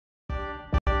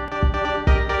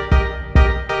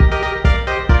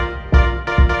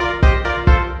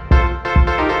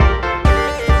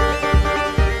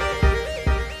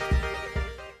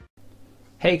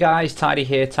Hey guys, Tidy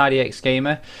here,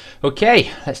 tidyXgamer. Okay,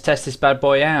 let's test this bad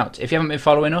boy out. If you haven't been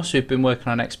following us, we've been working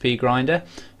on XP Grinder.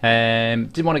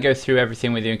 Didn't want to go through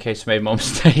everything with you in case I made more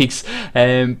mistakes,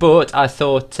 but I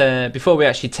thought before we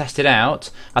actually test it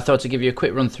out, I thought to give you a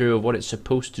quick run through of what it's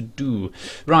supposed to do.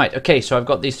 Right, okay, so I've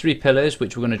got these three pillars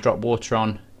which we're going to drop water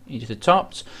on each of the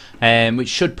tops, which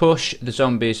should push the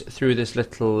zombies through this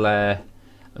little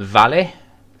valley.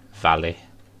 What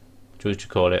would you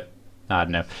call it? I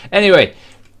don't know. Anyway,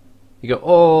 you go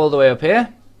all the way up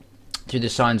here through the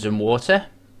signs and water.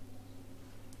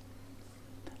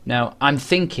 Now, I'm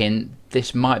thinking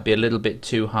this might be a little bit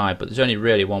too high, but there's only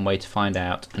really one way to find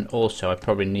out. And also, I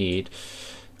probably need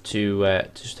to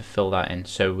just to fill that in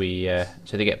so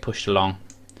so they get pushed along.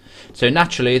 So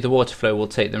naturally, the water flow will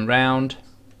take them round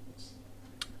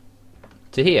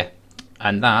to here,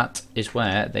 and that is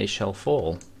where they shall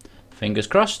fall. Fingers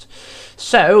crossed.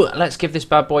 So let's give this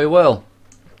bad boy a whirl.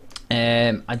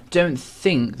 I don't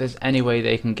think there's any way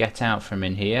they can get out from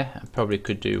in here. I probably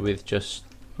could do with just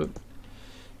could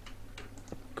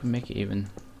make it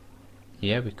even.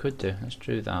 Yeah, we could do. Let's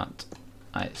do that.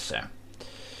 Right,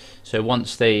 so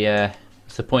once they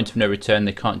it's the point of no return.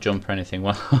 They can't jump or anything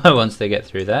once they get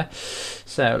through there.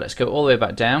 So let's go all the way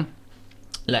back down.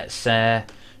 Let's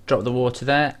drop the water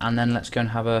there, and then let's go and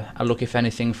have a look if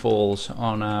anything falls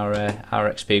on our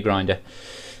XP grinder.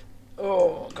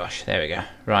 Oh gosh, there we go.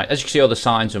 Right, as you can see, all the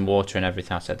signs and water and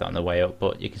everything. I said that on the way up,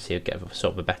 but you can see get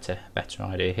sort of a better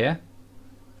idea here.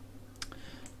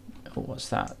 Oh, what's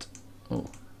that? Oh,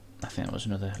 I think that was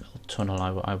another little tunnel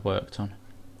I worked on.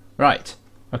 Right,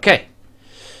 okay.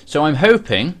 So I'm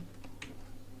hoping.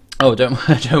 Oh, don't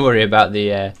worry about the.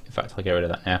 In fact, I'll get rid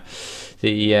of that now.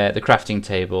 The crafting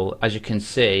table. As you can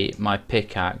see, my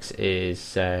pickaxe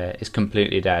is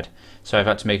completely dead. So I've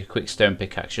had to make a quick stone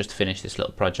pickaxe just to finish this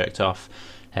little project off.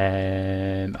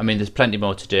 I mean, there's plenty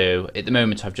more to do. At the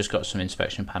moment, I've just got some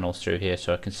inspection panels through here,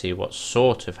 so I can see what's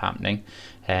sort of happening.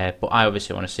 But I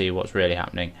obviously want to see what's really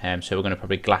happening. So we're going to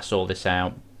probably glass all this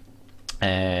out.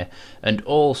 And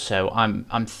also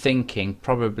I'm thinking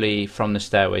probably from the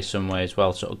stairway somewhere as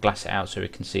well, sort of glass it out so we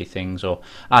can see things, or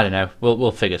I don't know,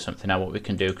 we'll figure something out what we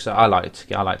can do, because I like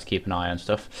to keep an eye on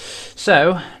stuff.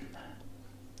 So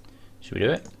should we do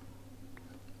it?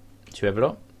 Should we have a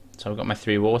look? So I've got my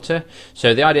 3 water.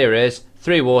 So the idea is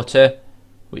 3 water,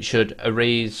 which should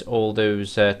erase all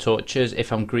those torches.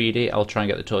 If I'm greedy, I'll try and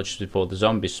get the torches before the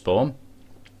zombies spawn.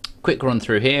 Quick run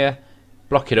through here,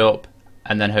 block it up,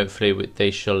 and then hopefully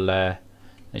they shall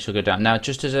go down. Now,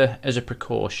 just as a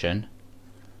precaution,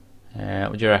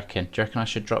 what do you reckon? Do you reckon I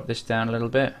should drop this down a little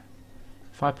bit?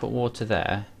 If I put water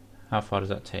there, how far does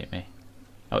that take me?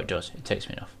 Oh, it does. It takes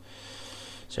me enough.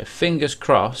 So fingers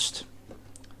crossed,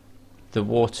 the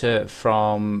water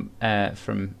from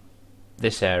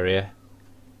this area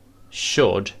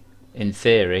should, in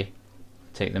theory,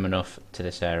 take them enough to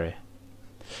this area.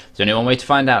 There's only one way to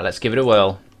find out. Let's give it a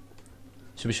whirl.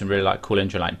 So we should really like cool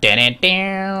intro, like dan it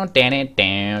down, dan it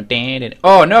down, dan it.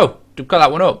 Oh no! We've got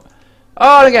that one up.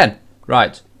 Oh, and again.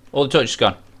 Right, all the torches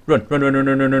gone. Run.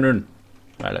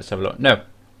 Right, let's have a look. No.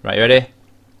 Right, you ready? Do you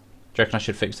reckon I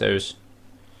should fix those?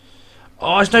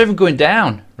 Oh, it's not even going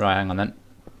down. Right, hang on then.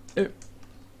 I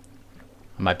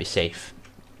might be safe.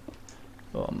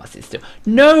 Oh, must it still?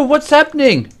 No, what's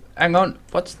happening? Hang on.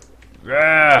 What's?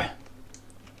 There.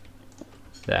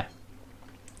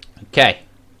 Okay.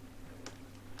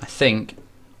 I think.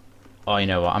 Oh, you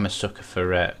know what? I'm a sucker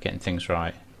for getting things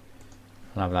right.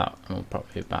 I'll have that, and we'll pop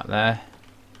you back there.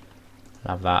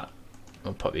 I'll have that.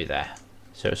 We'll pop you there.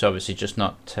 So it's obviously just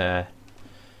not. I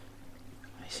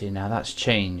see now that's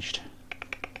changed.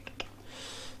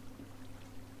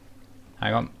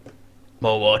 Hang on.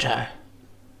 More water.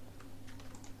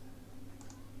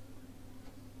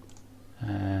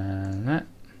 And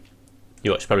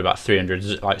you watch probably about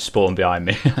 300 like spawn behind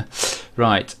me.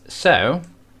 Right. So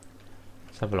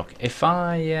let's have a look. If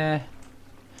I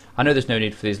know there's no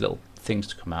need for these little things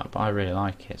to come out, but I really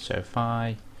like it. So if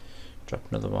I drop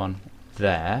another one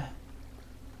there,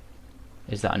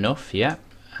 is that enough? Yep.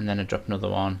 And then I drop another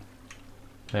one.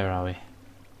 Where are we?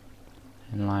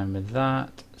 In line with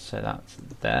that. So that's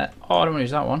there. Oh, I don't want to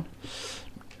use that one.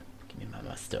 Give me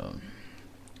my stone.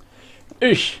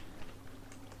 Oosh.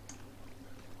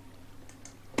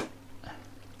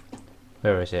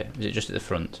 Where is it? Is it just at the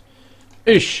front?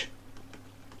 Oosh.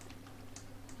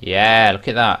 Yeah, look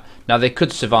at that. Now they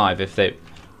could survive if they.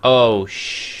 Oh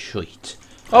shit!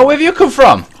 Oh, where have you come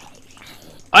from?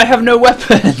 I have no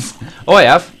weapons. Oh, I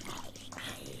have.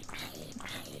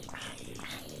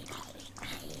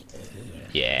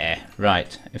 Yeah,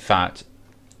 right. In fact,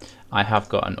 I have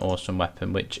got an awesome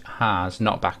weapon which has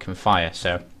knockback and fire,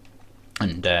 so,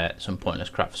 and some pointless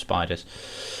crap for spiders.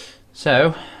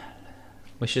 So,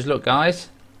 wishes luck, guys.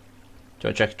 Do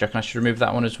you reckon I should remove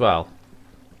that one as well?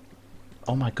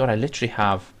 Oh my god, I literally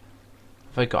have...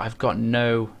 I've got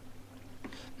no...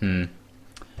 No.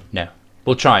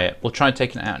 We'll try it. We'll try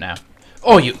taking it out now.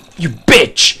 Oh, you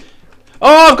bitch!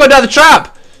 Oh, I've gone down the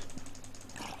trap!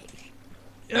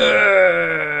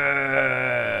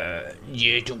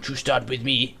 Yeah, don't you start with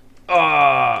me.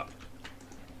 Oh,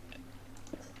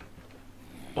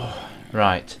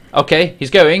 right. Okay,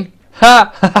 he's going.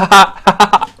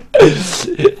 Ha!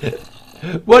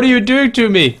 What are you doing to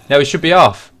me? Now he should be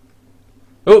off.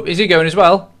 Oh, is he going as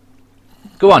well?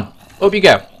 Go on. Up you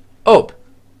go. Up.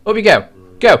 Up you go.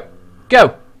 Go.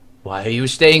 Go. Why are you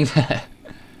staying there?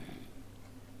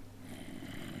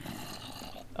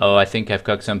 Oh, I think I've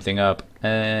cooked something up.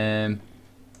 If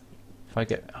I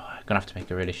get... Oh, I'm going to have to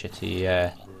make a really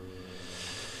shitty...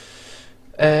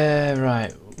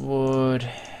 right. Wood.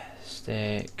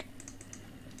 Stick.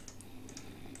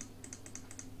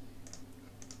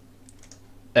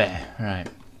 Right.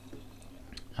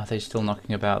 Are they still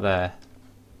knocking about there?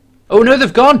 Oh no,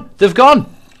 they've gone! They've gone!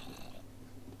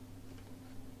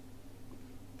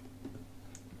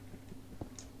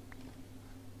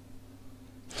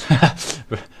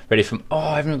 Ready for... Oh,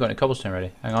 I haven't even got any cobblestone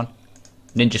ready. Hang on.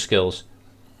 Ninja skills.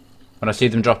 When I see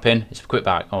them drop in, it's a quick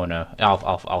back. Oh no,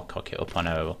 I'll cock it up. I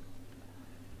know.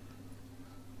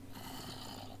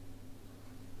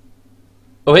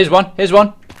 Oh, here's one. Here's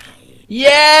one.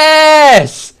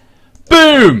 Yes!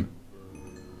 Boom!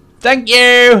 Thank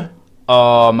you!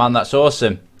 Oh man, that's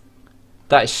awesome.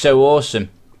 That is so awesome.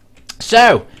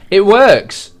 So, it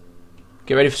works.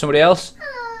 Get ready for somebody else.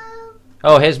 Hello.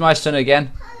 Oh, here's my son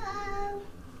again. Hello.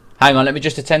 Hang on, let me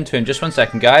just attend to him. Just 1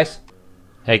 second, guys.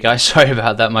 Hey guys, sorry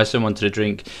about that. My son wanted a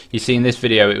drink. You see in this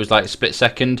video, it was like a split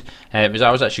second. I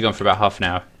was actually gone for about half an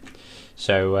hour.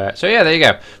 So yeah, there you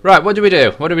go. Right, what do we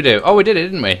do? What do we do? Oh, we did it,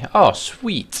 didn't we? Oh,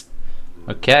 sweet.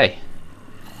 Okay.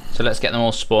 So let's get them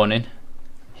all spawning.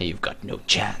 Hey, you've got no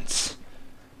chance.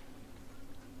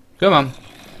 Come on.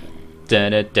 Look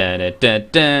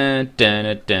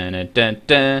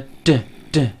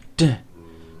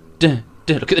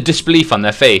at the disbelief on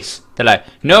their face. They're like,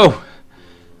 no,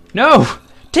 no,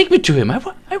 take me to him. I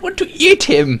want to eat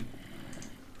him.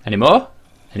 Any more?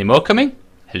 Any more coming?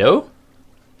 Hello?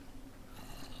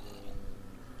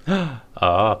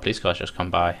 Oh, police car's just come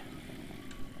by.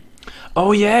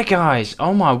 Oh yeah, guys.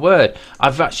 Oh my word.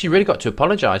 I've actually really got to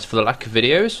apologise for the lack of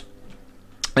videos.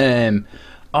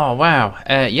 Oh wow.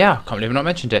 Yeah, I can't believe I've not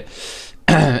mentioned it.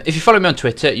 If you follow me on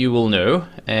Twitter, you will know.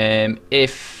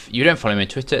 If you don't follow me on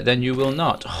Twitter, then you will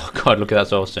not. Oh god, look at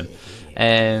that's awesome.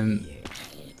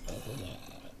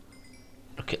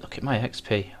 Look at my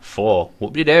XP. 4.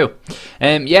 What do you do?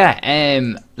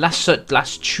 Yeah.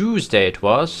 Last Tuesday it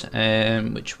was.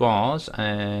 Which was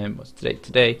what's the date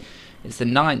today? It's the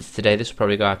 9th today. This will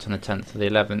probably go out on the 10th or the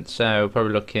 11th. So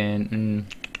probably looking.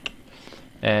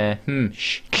 I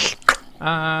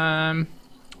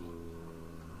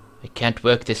can't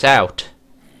work this out.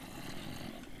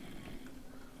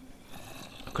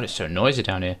 Oh god, it's so noisy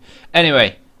down here.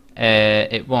 Anyway,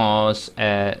 it was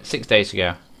 6 days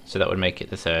ago, so that would make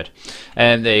it the 3rd.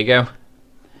 There you go.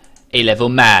 A-level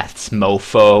maths,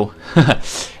 mofo.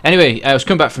 Anyway, I was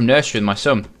coming back from nursery with my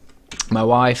son, my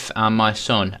wife, and my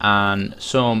son, and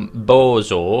some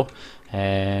bozo.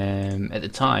 At the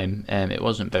time, it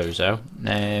wasn't bozo.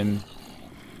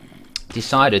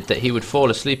 Decided that he would fall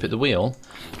asleep at the wheel,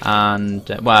 and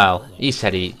well, he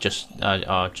said he just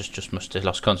must have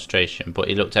lost concentration, but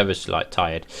he looked ever so like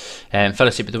tired, fell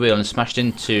asleep at the wheel and smashed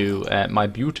into my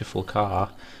beautiful car,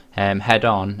 head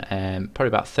on, probably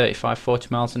about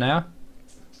 35-40 miles an hour.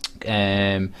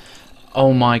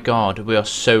 Oh my god, we are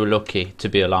so lucky to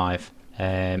be alive.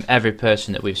 Every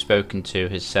person that we've spoken to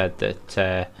has said that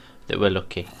that we're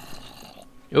lucky.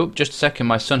 Oh, just a second,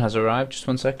 my son has arrived. Just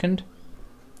 1 second.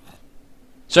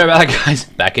 Sorry about that, guys.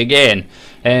 Back again.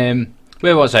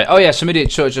 Where was I? Oh yeah, somebody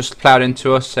sort of just ploughed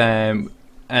into us, and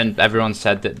everyone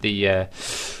said that the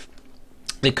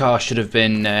car should have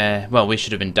been, well, we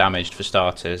should have been damaged for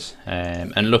starters,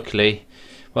 and luckily,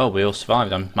 well, we all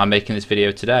survived. I'm making this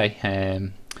video today.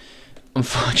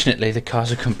 Unfortunately, the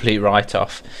car's a complete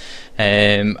write-off.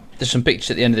 There's some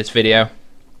pictures at the end of this video,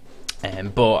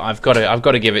 but I've got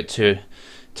to give it to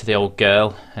the old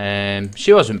girl.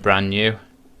 She wasn't brand new.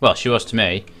 Well, she was to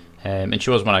me, and she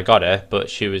was when I got her,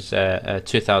 but she was a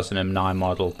 2009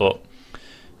 model, but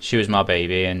she was my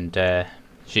baby, and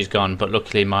she's gone. But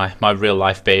luckily my real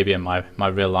life baby and my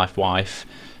real life wife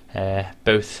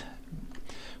both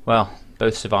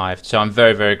both survived. So I'm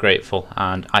very, very grateful.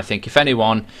 And I think if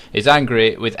anyone is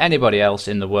angry with anybody else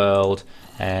in the world,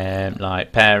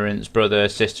 like parents, brother,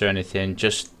 sister, anything,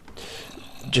 just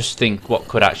think what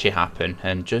could actually happen,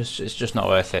 and it's just not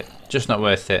worth it. Just not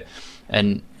worth it.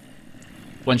 And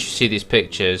once you see these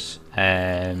pictures,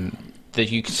 that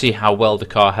you can see how well the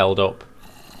car held up.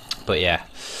 But yeah,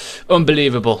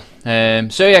 unbelievable.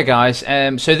 So yeah, guys.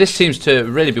 So this seems to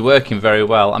really be working very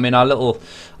well. I mean, our little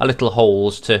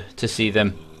holes to see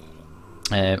them.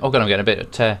 Oh god, I'm getting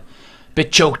a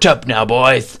bit choked up now,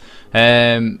 boys.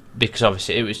 Because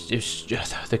obviously it was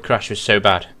the crash was so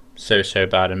bad, so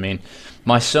bad. I mean,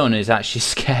 my son is actually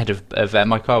scared of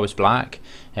my car was black.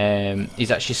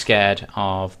 He's actually scared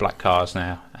of black cars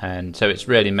now, and so it's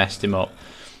really messed him up.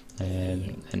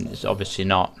 And it's obviously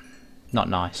not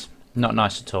nice. Not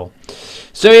nice at all.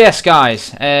 So yes,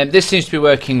 guys, this seems to be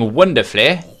working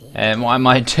wonderfully. What I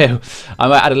might do, I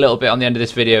might add a little bit on the end of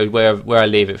this video where I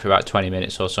leave it for about 20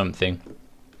 minutes or something.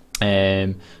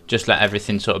 Just let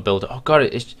everything sort of build up. Oh god,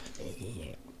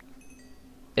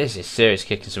 this is serious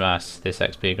kicking some ass, this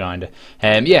XP grinder.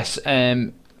 Yes,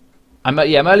 I might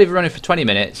leave it running for 20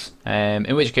 minutes,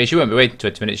 in which case you won't be waiting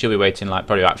 20 minutes, you'll be waiting like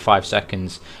probably about 5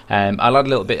 seconds. I'll add a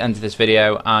little bit into this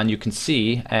video, and you can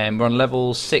see we're on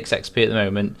level 6 XP at the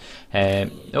moment.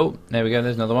 Oh, there we go,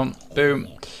 there's another one. Boom.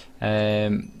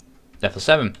 Level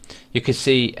 7. You can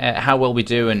see how well we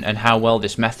do and how well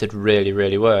this method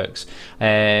really works.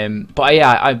 But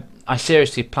yeah, I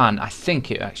seriously plan, I think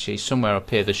it actually somewhere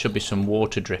up here there should be some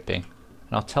water dripping,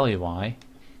 and I'll tell you why.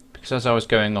 Because as I was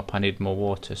going up I needed more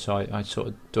water, so I sort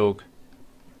of dug.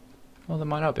 Well, there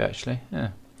might not be actually. Yeah.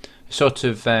 Sort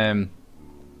of I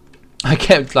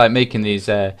kept like making these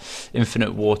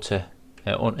infinite water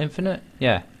infinite?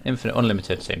 Yeah, infinite,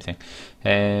 unlimited, same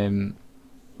thing.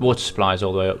 Water supplies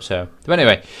all the way up, so. But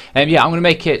anyway, yeah, I'm going to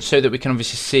make it so that we can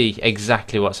obviously see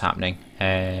exactly what's happening.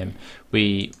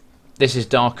 This is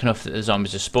dark enough that the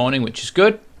zombies are spawning, which is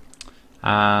good.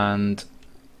 And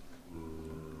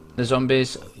the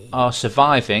zombies are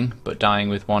surviving but dying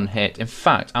with one hit. In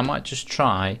fact, I might just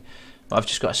try. Well, I've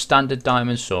just got a standard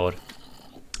diamond sword.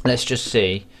 Let's just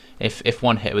see if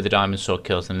one hit with a diamond sword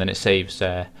kills them, then it saves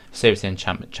the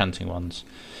enchanting ones.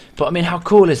 But I mean, how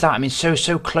cool is that? I mean,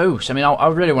 so close. I mean, I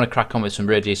really want to crack on with some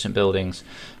really decent buildings.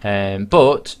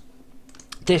 But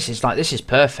this is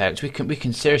perfect. We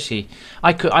can seriously.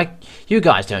 You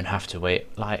guys don't have to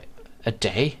wait like a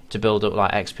day to build up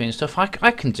like XP and stuff.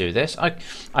 I can do this. I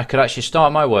could actually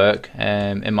start my work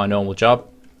in my normal job,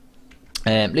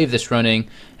 leave this running,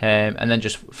 and then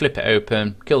just flip it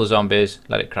open, kill the zombies,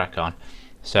 let it crack on.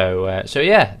 So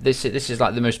yeah, this is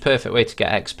like the most perfect way to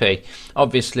get XP.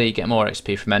 Obviously, you get more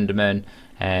XP from Enderman,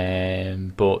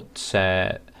 but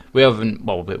we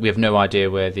have no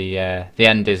idea where the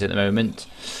end is at the moment.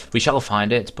 We shall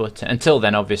find it, but until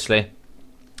then, obviously.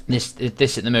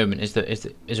 This at the moment is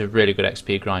a really good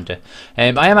XP grinder. I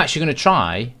am actually going to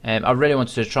try. I really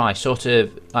wanted to try sort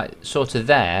of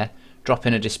there, drop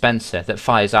in a dispenser that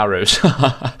fires arrows.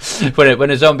 when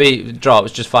a zombie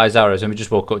drops, just fires arrows, and we just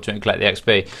walk up to it and collect the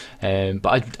XP.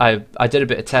 But I did a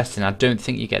bit of testing. I don't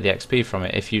think you get the XP from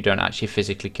it if you don't actually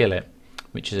physically kill it,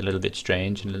 which is a little bit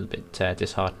strange and a little bit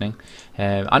disheartening.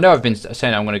 I know I've been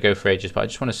saying I'm going to go for ages, but I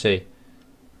just want to see.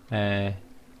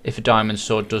 If a diamond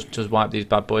sword does wipe these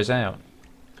bad boys out.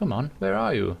 Come on, where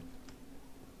are you?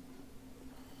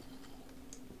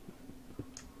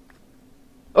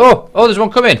 Oh, there's one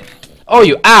coming. Oh,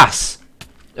 you ass.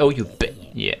 Oh, you bit.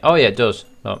 Yeah. Oh, yeah, it does.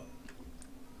 Oh.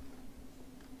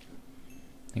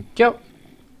 Thank you.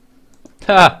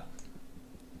 Ha.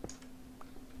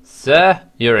 Sir,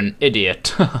 you're an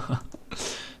idiot.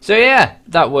 So yeah,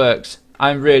 that works.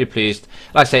 I'm really pleased.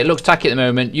 Like I say, it looks tacky at the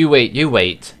moment. You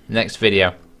wait. Next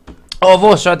video. Oh, I've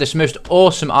also had this most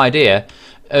awesome idea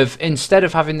of, instead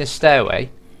of having this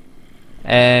stairway,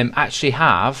 actually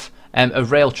have a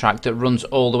rail track that runs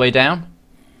all the way down.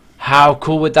 How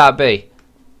cool would that be?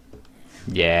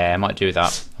 Yeah, I might do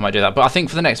that. But I think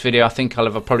for the next video, I think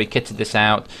I'll have probably kitted this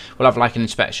out. We'll have like an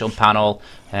inspection panel,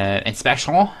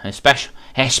 inspection panel.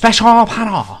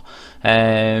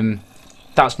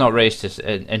 That's not racist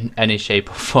in any shape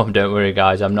or form. Don't worry,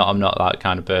 guys. I'm not that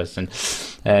kind of person.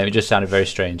 It just sounded very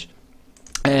strange.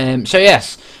 So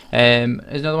yes,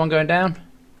 is another one going down?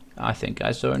 I think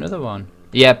I saw another one.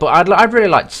 Yeah, but I'd really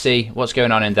like to see what's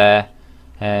going on in there.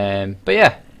 But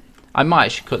yeah, I might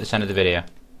actually cut this end of the video.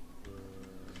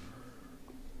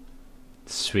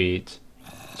 Sweet,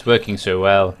 it's working so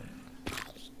well.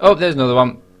 Oh, there's another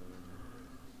one.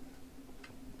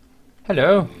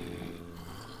 Hello.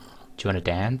 Do you want to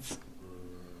dance?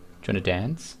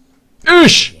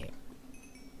 Oosh!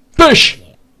 Push!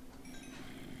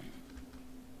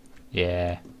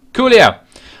 Yeah. Coolio.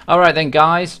 Alright then,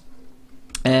 guys.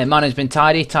 My name's been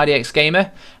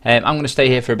tidyXgamer. I'm going to stay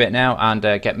here for a bit now and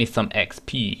get me some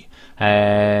XP.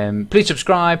 Please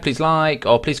subscribe, please like,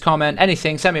 or please comment,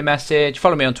 anything, send me a message,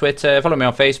 follow me on Twitter, follow me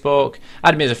on Facebook,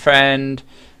 add me as a friend,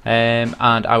 and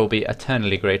I will be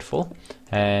eternally grateful.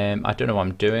 I don't know what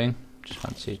I'm doing, just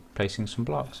fancy placing some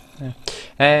blocks.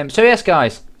 Yeah. So yes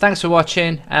guys, thanks for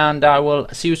watching, and I will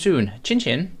see you soon. Chin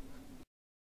chin.